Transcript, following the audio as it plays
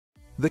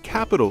The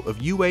capital of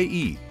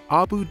UAE,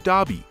 Abu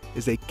Dhabi,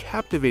 is a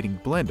captivating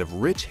blend of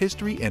rich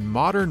history and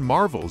modern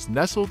marvels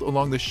nestled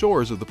along the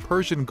shores of the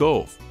Persian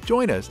Gulf.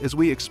 Join us as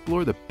we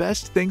explore the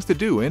best things to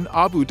do in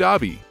Abu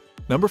Dhabi.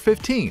 Number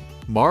 15.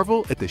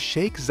 Marvel at the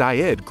Sheikh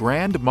Zayed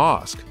Grand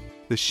Mosque.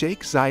 The Sheikh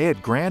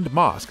Zayed Grand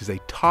Mosque is a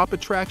top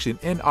attraction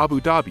in Abu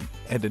Dhabi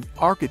and an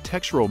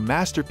architectural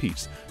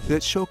masterpiece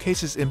that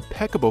showcases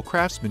impeccable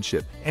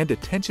craftsmanship and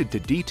attention to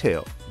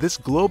detail. This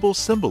global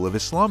symbol of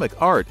Islamic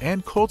art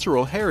and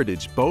cultural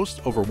heritage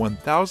boasts over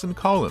 1,000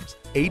 columns,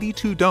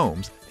 82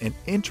 domes, and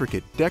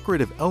intricate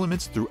decorative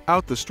elements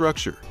throughout the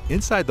structure.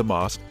 Inside the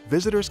mosque,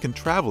 visitors can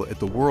travel at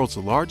the world's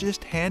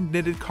largest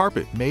hand-knitted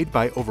carpet made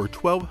by over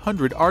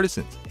 1,200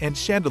 artisans and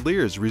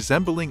chandeliers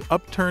resembling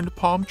upturned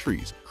palm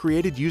trees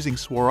created using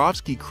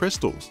Swarovski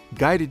crystals.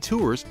 Guided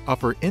tours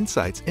offer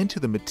insights into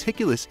the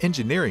meticulous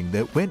engineering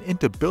that went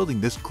into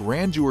building this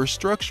grandeur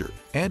structure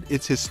and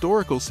its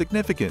historical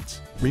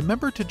significance.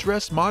 Remember to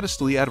dress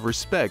modestly out of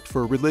respect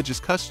for religious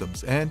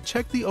customs and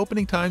check the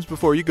opening times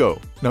before you go.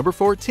 Number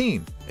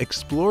 14.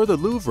 Explore the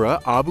Louvre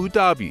Abu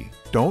Dhabi.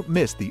 Don't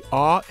miss the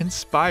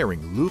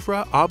awe-inspiring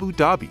Louvre Abu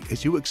Dhabi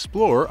as you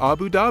explore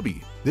Abu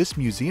Dhabi. This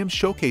museum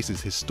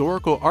showcases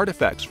historical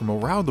artifacts from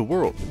around the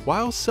world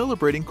while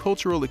celebrating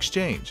cultural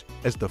exchange.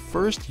 As the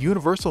first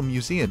universal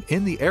museum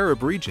in the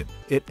Arab region,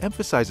 it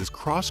emphasizes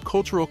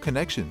cross-cultural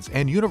connections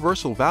and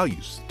universal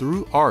values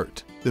through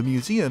art. The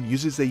museum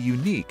uses a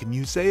unique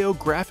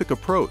museographic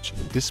approach,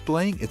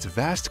 displaying its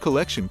vast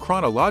collection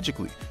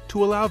chronologically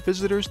to allow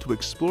visitors to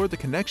explore the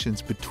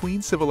connections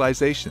between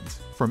civilizations.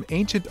 From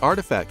ancient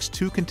artifacts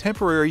to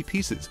contemporary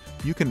pieces,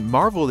 you can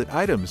marvel at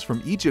items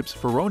from Egypt's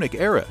pharaonic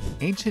era,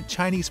 ancient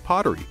Chinese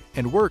pottery,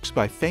 and works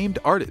by famed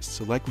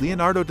artists like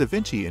Leonardo da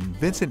Vinci and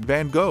Vincent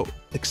van Gogh.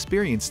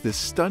 Experience this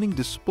stunning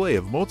display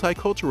of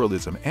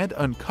multiculturalism and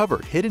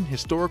uncover hidden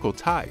historical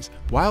ties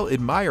while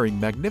admiring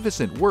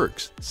magnificent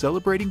works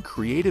celebrating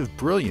creative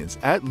brilliance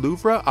at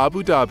Louvre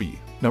Abu Dhabi.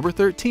 Number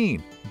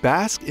 13.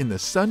 Bask in the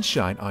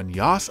sunshine on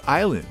Yas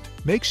Island.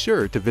 Make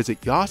sure to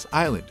visit Yas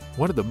Island,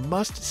 one of the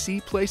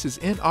must-see places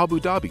in Abu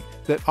Dhabi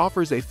that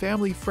offers a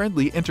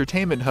family-friendly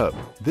entertainment hub.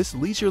 This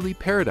leisurely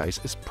paradise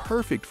is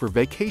perfect for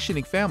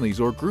vacationing families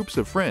or groups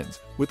of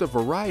friends, with a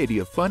variety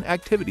of fun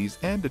activities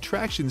and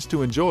attractions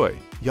to enjoy.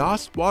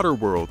 Yas Water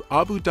World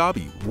Abu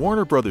Dhabi,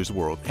 Warner Brothers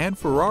World, and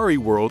Ferrari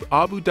World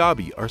Abu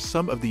Dhabi are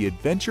some of the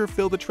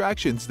adventure-filled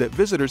attractions that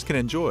visitors can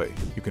enjoy.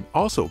 You can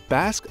also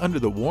bask under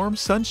the warm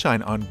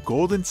sunshine on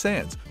golden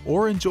sands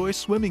or enjoy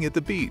swimming at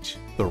the beach.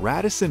 The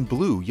Radisson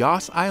Blu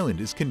Yas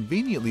Island is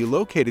conveniently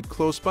located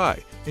close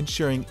by,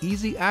 ensuring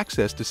easy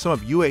access to some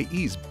of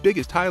UAE's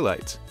biggest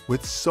highlights.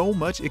 With so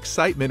much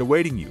excitement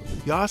awaiting you,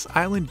 Yas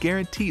Island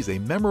guarantees a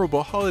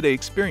memorable holiday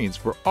experience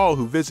for all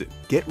who visit.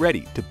 Get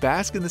ready to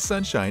bask in the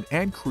sunshine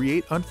and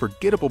create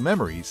unforgettable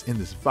memories in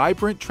this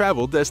vibrant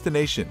travel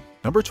destination.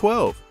 Number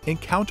 12.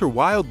 Encounter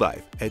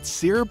wildlife at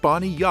Sir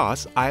Bani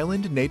Yas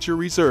Island Nature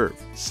Reserve.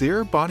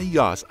 Sir Bani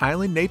Yas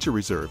Island Nature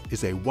Reserve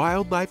is a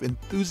wildlife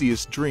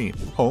enthusiast's dream,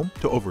 home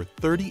to over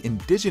 30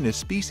 indigenous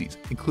species,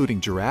 including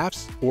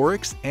giraffes,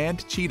 oryx,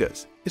 and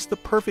cheetahs. It's the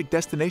perfect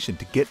destination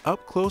to get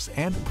up close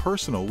and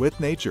personal with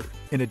nature.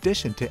 In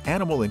addition to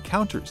animal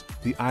encounters,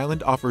 the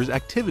island offers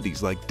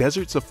activities like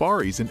desert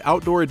safaris and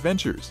outdoor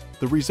adventures.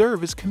 The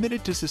reserve is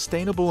committed to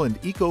sustainable and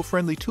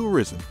eco-friendly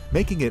tourism,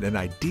 making it an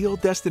ideal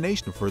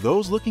destination for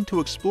those looking to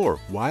explore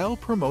while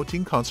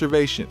promoting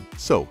conservation.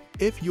 So,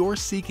 if you're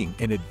seeking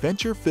an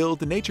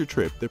adventure-filled nature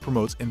trip that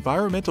promotes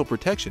environmental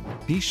protection,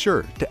 be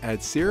sure to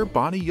add Sir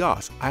Bani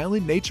Yas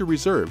Island Nature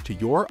Reserve to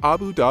your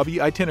Abu Dhabi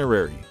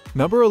itinerary.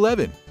 Number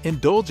 11.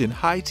 Indulge in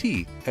high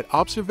tea at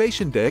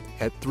Observation Deck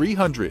at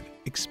 300.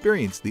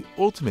 Experience the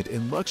ultimate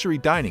in luxury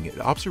dining at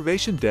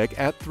Observation Deck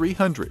at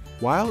 300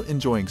 while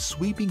enjoying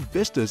sweeping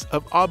vistas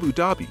of Abu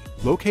Dhabi.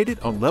 Located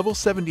on level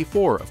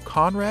 74 of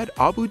Conrad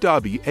Abu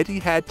Dhabi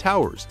Etihad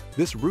Towers,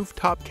 this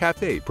rooftop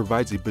cafe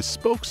provides a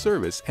bespoke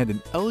service and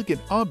an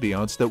elegant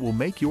ambiance that will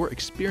make your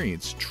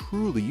experience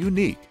truly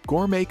unique.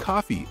 Gourmet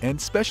coffee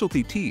and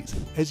specialty teas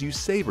as you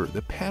savor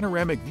the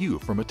panoramic view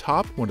from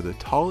atop one of the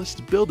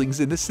tallest buildings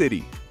in the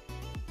city.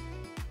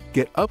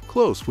 Get up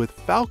close with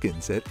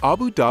falcons at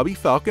Abu Dhabi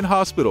Falcon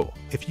Hospital.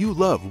 If you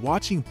love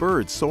watching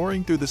birds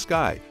soaring through the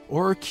sky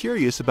or are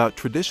curious about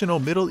traditional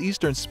Middle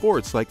Eastern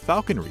sports like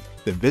falconry,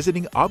 then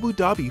visiting Abu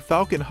Dhabi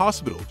Falcon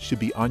Hospital should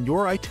be on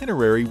your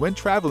itinerary when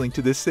traveling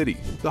to this city.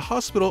 The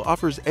hospital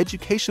offers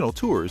educational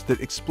tours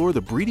that explore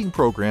the breeding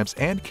programs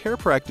and care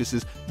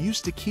practices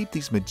used to keep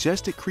these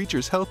majestic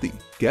creatures healthy.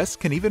 Guests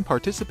can even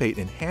participate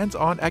in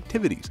hands-on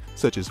activities,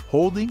 such as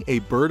holding a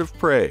bird of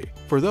prey.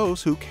 For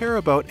those who care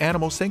about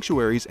animal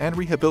sanctuaries and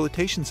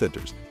rehabilitation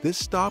centers, this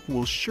stop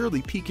will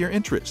surely pique your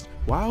interest,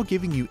 while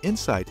giving you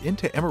insight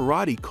into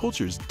Emirati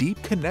culture's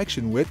deep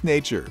connection with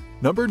nature.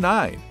 Number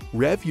 9.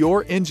 Rev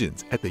your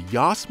engines at the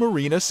Yas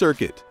Marina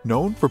Circuit.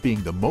 Known for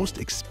being the most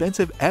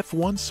expensive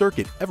F1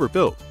 circuit ever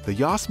built, the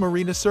Yas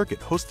Marina Circuit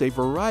hosts a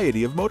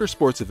variety of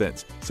motorsports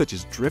events such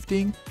as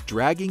drifting,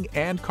 dragging,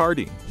 and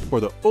karting. For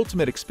the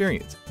ultimate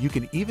experience, you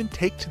can even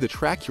take to the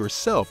track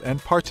yourself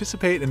and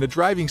participate in a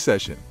driving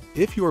session.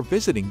 If you're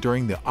visiting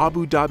during the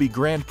Abu Dhabi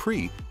Grand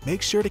Prix,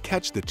 make sure to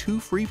catch the 2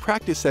 free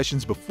practice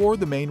sessions before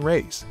the main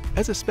race.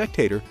 As a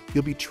spectator,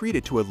 you'll be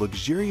treated to a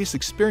luxurious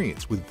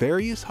experience with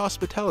various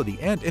hospitality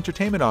and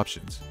entertainment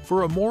options.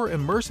 For a more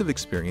immersive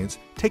experience,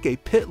 take a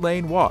pit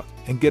lane walk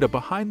and get a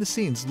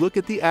behind-the-scenes look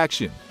at the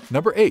action.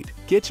 Number 8.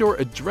 Get your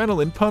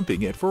adrenaline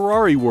pumping at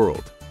Ferrari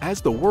World. As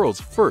the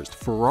world's first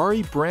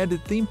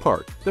Ferrari-branded theme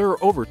park, there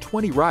are over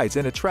 20 rides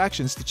and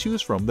attractions to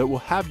choose from that will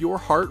have your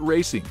heart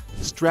racing.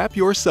 Strap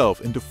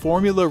yourself into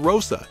Formula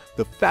Rossa,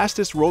 the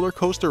fastest roller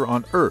coaster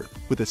on Earth,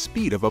 with a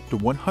speed of up to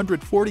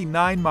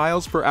 149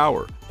 miles per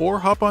hour, or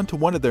hop onto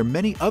one of their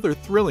many other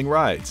thrilling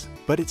rides.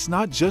 But it's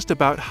not just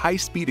about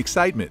high-speed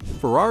excitement.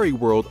 Ferrari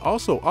World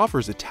also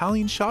offers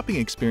Italian shopping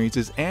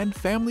experiences and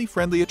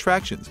family-friendly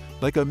attractions,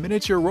 like a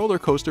miniature roller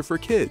coaster for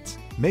kids.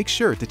 Make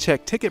sure to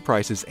check ticket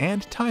prices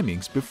and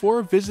timings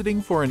before visiting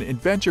for an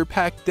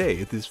adventure-packed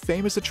day at this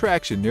famous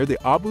attraction near the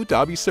Abu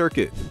Dhabi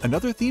circuit.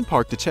 Another theme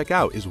park to check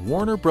out is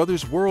Warner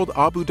Brothers World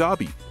Abu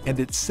Dhabi and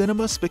its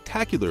Cinema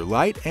Spectacular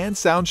light and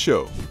sound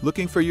show.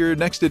 Looking for your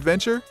next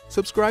adventure?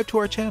 Subscribe to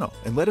our channel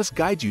and let us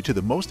guide you to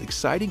the most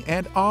exciting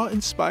and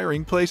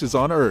awe-inspiring places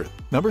on Earth.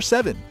 Number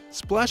 7.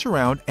 Splash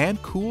around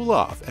and cool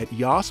off at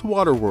Yas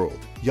Water World.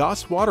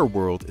 Yas Water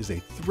World is a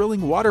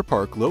thrilling water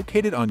park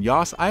located on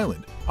Yas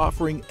Island,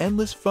 offering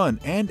endless fun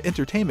and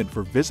entertainment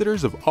for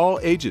visitors of all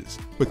ages.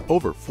 With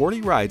over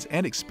 40 rides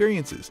and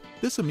experiences,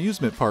 this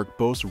amusement park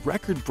boasts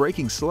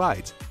record-breaking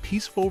slides,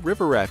 peaceful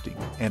river rafting,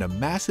 and a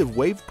massive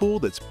wave pool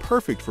that's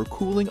perfect for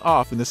cooling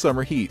off in the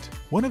summer heat.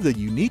 One of the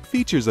unique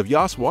features of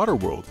Yas Water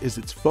World is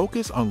its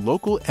focus on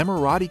local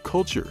Emirati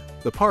culture.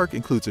 The park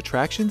includes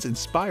attractions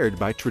inspired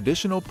by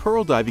traditional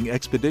pearl diving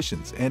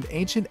expeditions and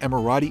ancient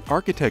Emirati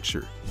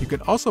architecture. You can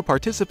also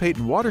participate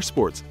in water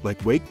sports like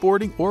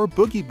wakeboarding or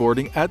boogie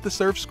boarding at the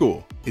surf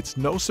school. It's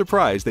no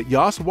surprise that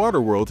Yas Water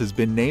World has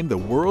been named the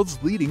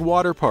world's leading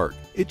water park.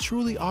 It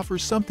truly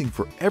offers something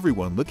for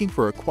everyone looking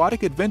for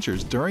aquatic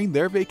adventures during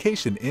their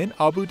vacation in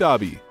Abu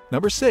Dhabi.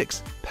 Number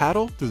 6.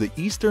 Paddle through the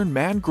Eastern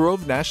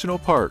Mangrove National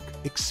Park.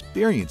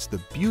 Experience the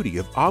beauty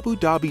of Abu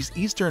Dhabi's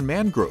Eastern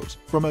Mangroves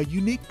from a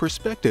unique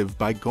perspective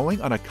by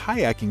going on a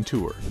kayaking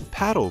tour.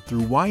 Paddle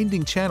through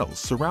winding channels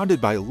surrounded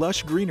by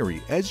lush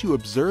greenery as you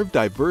observe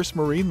diverse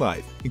marine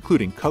life,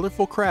 including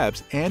colorful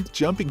crabs and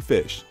jumping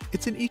fish.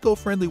 It's an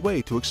eco-friendly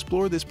way to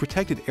explore this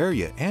protected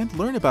area and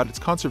learn about its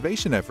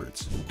conservation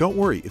efforts. Don't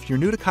worry if you're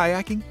new to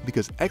kayaking,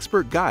 because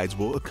expert guides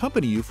will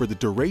accompany you for the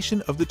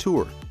duration of the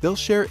tour. They'll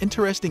share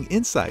interesting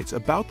insights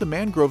about the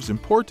mangrove's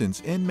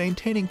importance in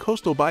maintaining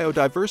coastal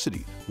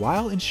biodiversity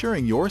while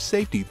ensuring your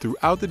safety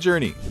throughout the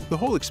journey. The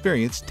whole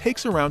experience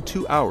takes around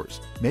 2 hours,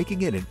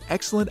 making it an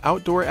excellent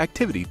outdoor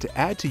activity to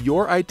add to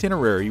your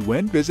itinerary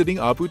when visiting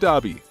Abu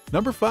Dhabi.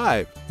 Number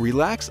 5.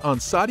 Relax on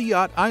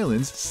Saadiyat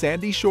Island's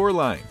sandy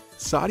shoreline.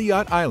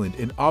 Saadiyat Island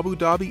in Abu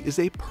Dhabi is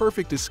a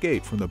perfect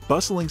escape from the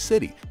bustling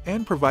city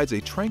and provides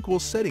a tranquil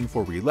setting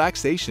for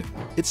relaxation.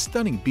 Its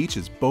stunning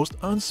beaches boast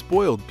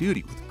unspoiled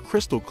beauty with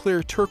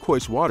crystal-clear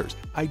turquoise waters,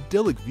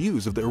 idyllic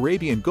views of the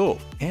Arabian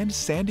Gulf, and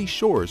sandy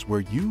shores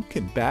where you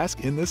can bask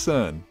in the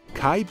sun.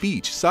 Kai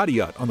Beach,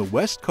 Saadiyat, on the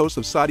west coast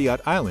of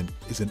Saadiyat Island,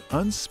 is an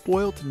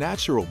unspoiled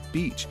natural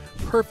beach,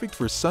 perfect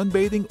for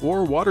sunbathing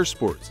or water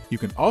sports. You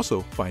can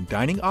also find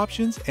dining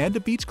options and a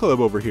beach club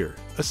over here.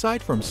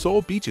 Aside from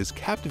Seoul Beach's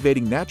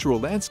captivating natural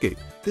landscape,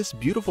 this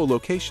beautiful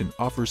location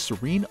offers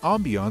serene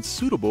ambiance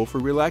suitable for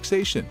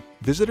relaxation.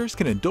 Visitors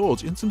can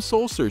indulge in some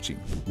soul-searching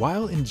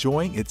while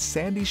enjoying its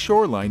sandy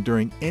shoreline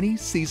during any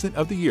season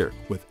of the year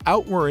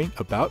without worrying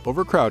about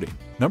overcrowding.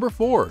 Number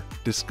 4.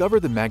 Discover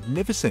the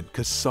magnificent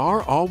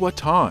Qasr Al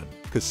Watan.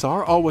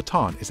 Qasr Al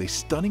Watan is a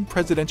stunning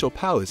presidential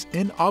palace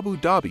in Abu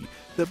Dhabi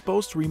that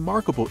boasts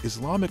remarkable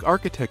Islamic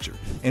architecture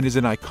and is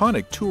an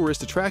iconic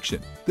tourist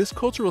attraction. This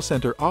cultural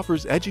center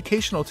offers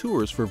educational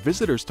tours for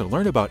visitors to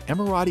learn about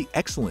Emirati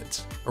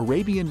excellence,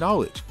 Arabian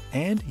knowledge,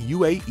 and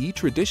UAE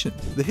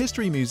traditions. The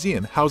History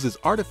Museum houses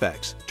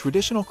artifacts,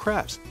 traditional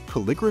crafts,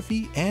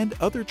 calligraphy, and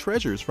other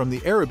treasures from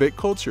the Arabic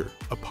culture.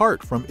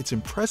 Apart from its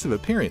impressive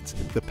appearance,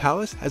 the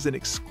palace has an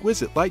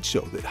exquisite light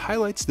show that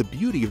highlights the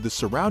beauty of the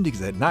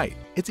surroundings at night.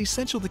 It's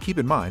essential to keep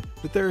in mind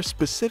that there are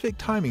specific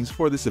timings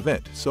for this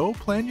event, so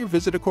plan your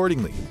visit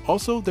accordingly.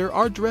 Also, there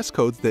are dress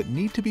codes that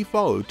need to be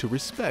followed to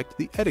respect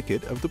the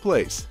etiquette of the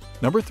place.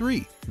 Number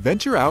 3.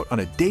 Venture out on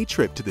a day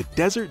trip to the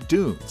desert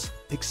dunes.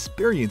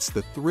 Experience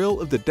the thrill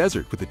of the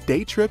desert with a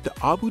day trip to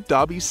Abu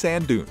Dhabi's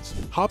sand dunes.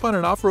 Hop on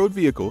an off-road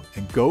vehicle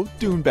and go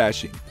dune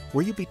bashing,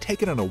 where you'll be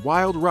taken on a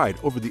wild ride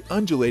over the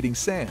undulating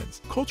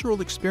sands. Cultural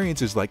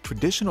experiences like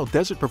traditional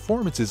desert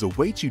performances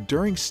await you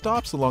during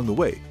stops along the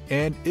way.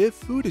 And if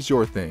food is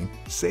your thing,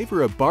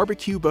 savor a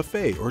barbecue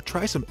buffet or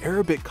try some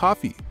Arabic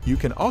coffee. You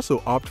can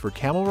also opt for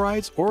camel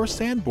rides or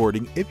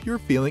sandboarding if you're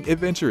feeling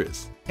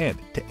adventurous. And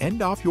to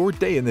end off your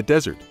day in the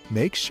desert,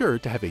 make sure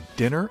to have a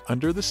dinner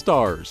under the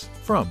stars.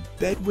 From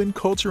Bedouin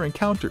culture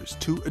encounters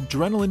to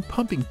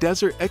adrenaline-pumping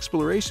desert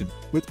exploration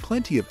with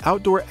plenty of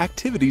outdoor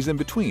activities in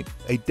between,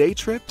 a day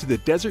trip to the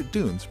desert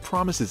dunes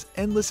promises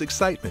endless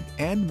excitement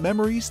and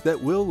memories that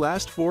will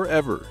last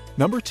forever.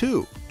 Number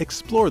 2.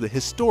 Explore the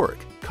historic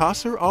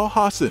Qasr Al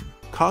Hassan.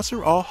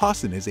 Qasr Al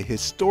Hassan is a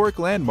historic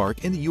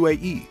landmark in the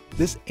UAE.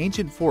 This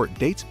ancient fort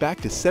dates back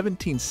to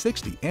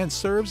 1760 and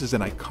serves as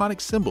an iconic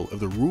symbol of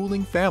the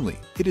ruling family.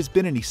 It has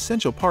been an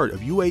essential part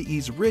of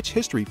UAE's rich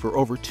history for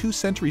over 2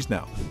 centuries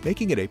now,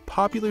 making it a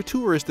popular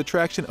tourist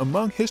attraction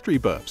among history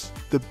buffs.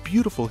 The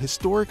beautiful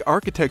historic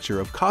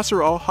architecture of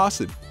Qasr Al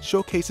Hassan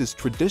showcases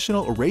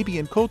traditional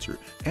Arabian culture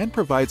and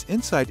provides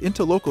insight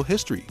into local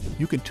history.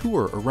 You can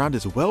tour around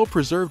its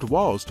well-preserved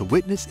walls to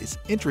witness its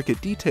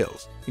intricate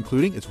details,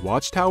 including its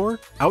watchtower,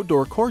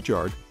 outdoor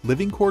courtyard,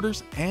 living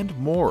quarters, and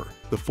more.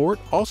 The fort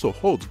also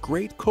holds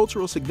great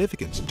cultural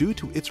significance due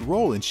to its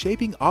role in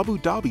shaping Abu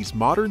Dhabi's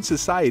modern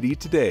society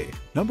today.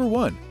 Number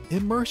 1.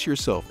 Immerse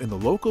yourself in the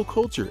local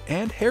culture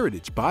and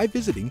heritage by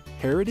visiting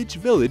Heritage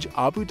Village,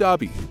 Abu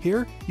Dhabi.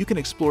 Here, you can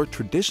explore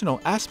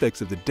traditional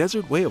aspects of the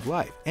desert way of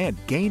life and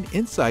gain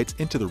insights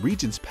into the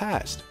region's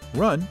past.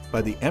 Run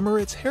by the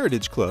Emirates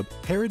Heritage Club,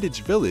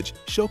 Heritage Village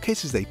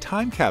showcases a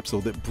time capsule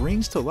that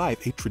brings to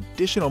life a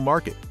traditional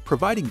market,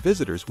 providing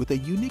visitors with a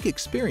unique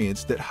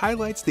experience that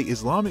highlights the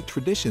Islamic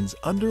traditions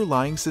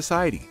underlying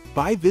society.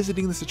 By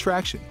visiting this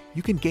attraction,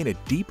 you can gain a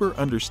deeper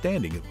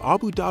understanding of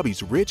Abu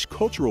Dhabi's rich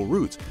cultural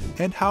roots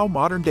and how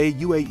modern-day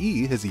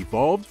UAE has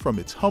evolved from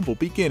its humble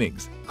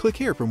beginnings. Click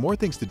here for more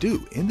things to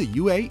do in the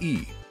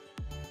UAE.